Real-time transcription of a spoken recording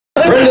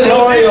Brendan,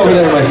 how are you over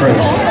there, my friend?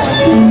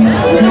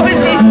 So is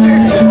Easter.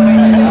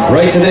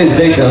 Write today's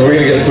date down. We're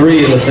going to get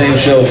 3 in the same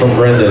show from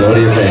Brendan. What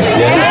do you think?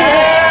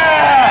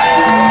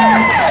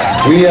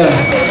 Yeah?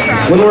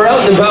 When we're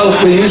out and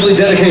about, we usually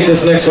dedicate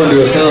this next one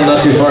to a town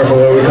not too far from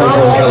where we come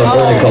from in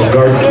California called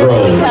Garden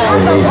Grove.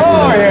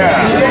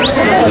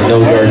 No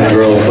Garden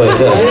Grove, but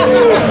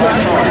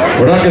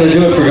we're not going to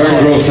do it for Garden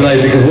Grove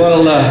tonight because,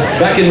 well,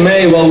 back in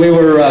May while we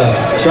were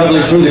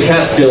traveling through the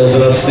Catskills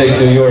in upstate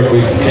New York,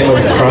 we came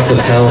across a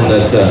town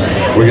that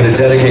we're going to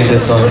dedicate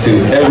this song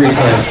to every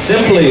time,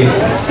 simply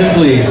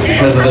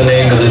because of the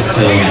name of this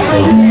town.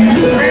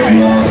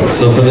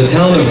 So for the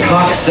town of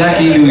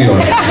Coxsackie, New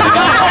York.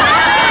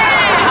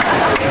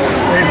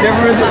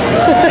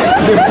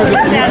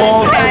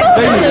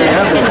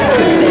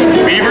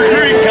 Beaver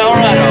Creek,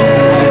 Colorado.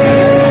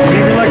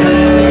 Beaver Liquor.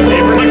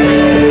 Beaver Liquor.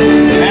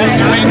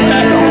 Master Wayne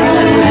Tobacco.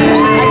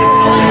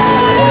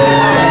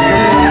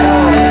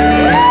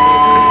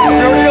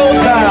 Dirty old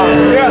town,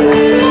 yes.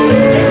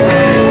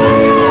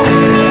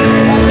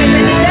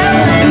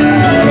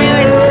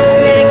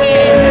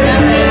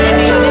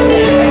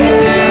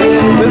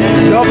 This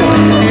is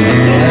Dublin.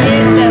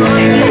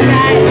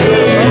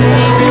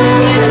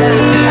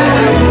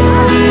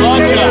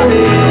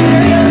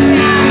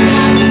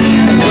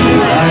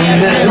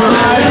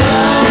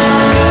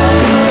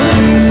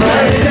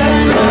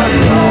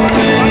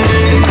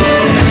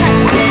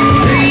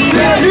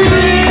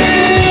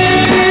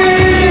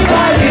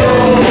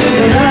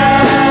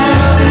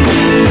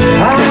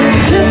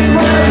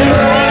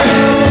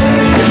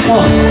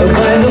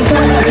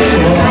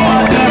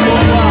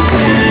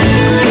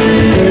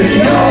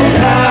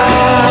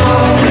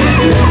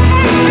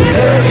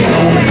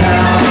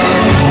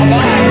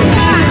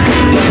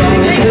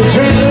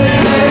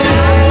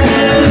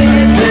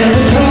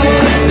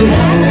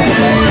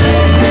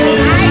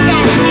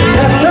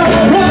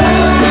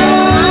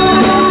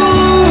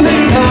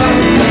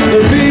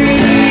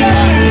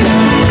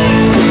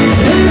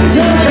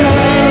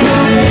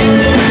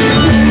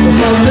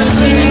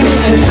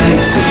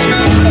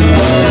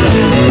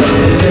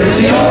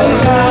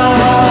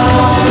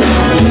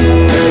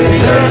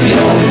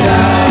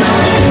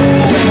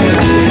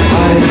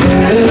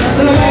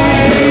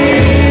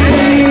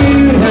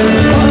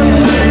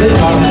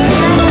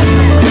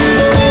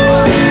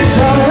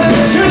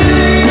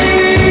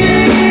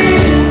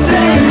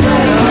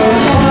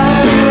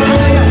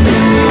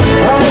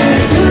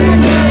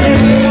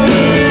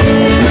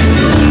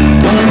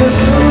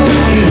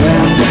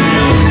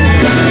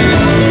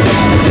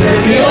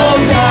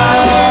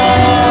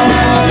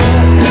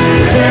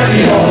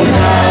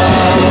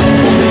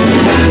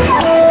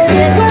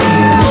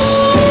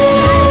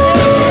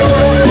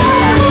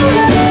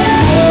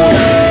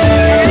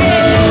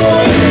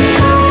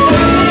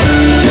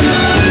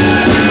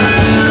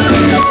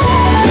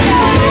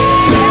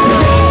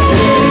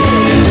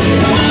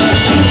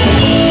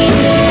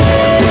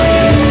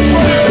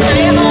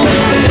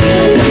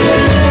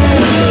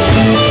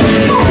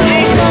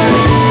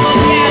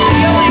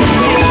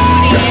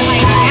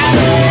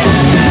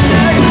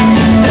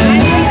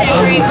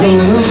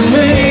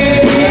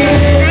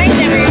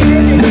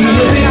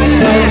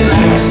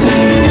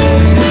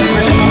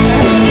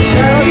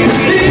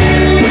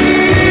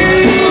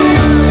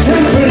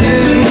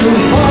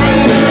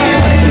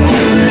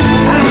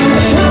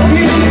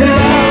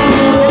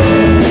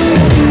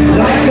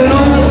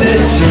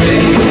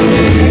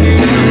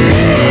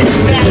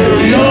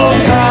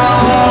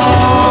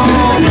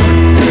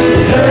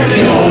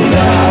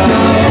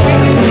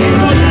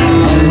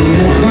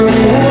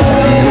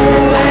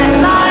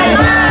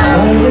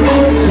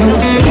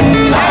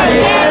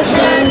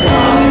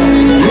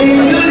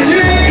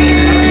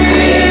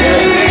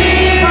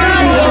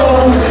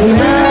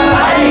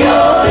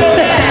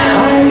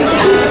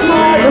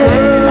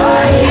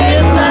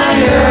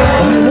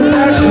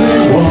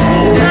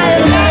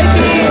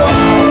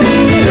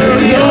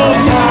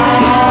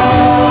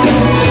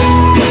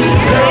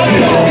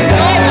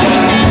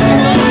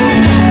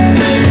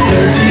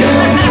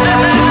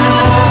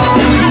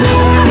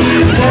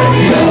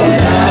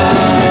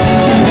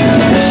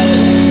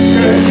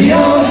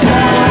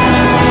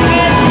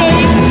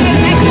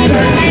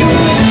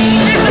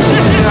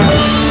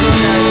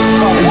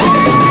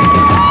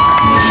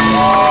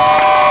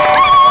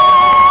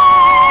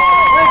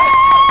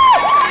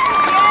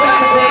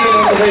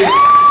 Ladies.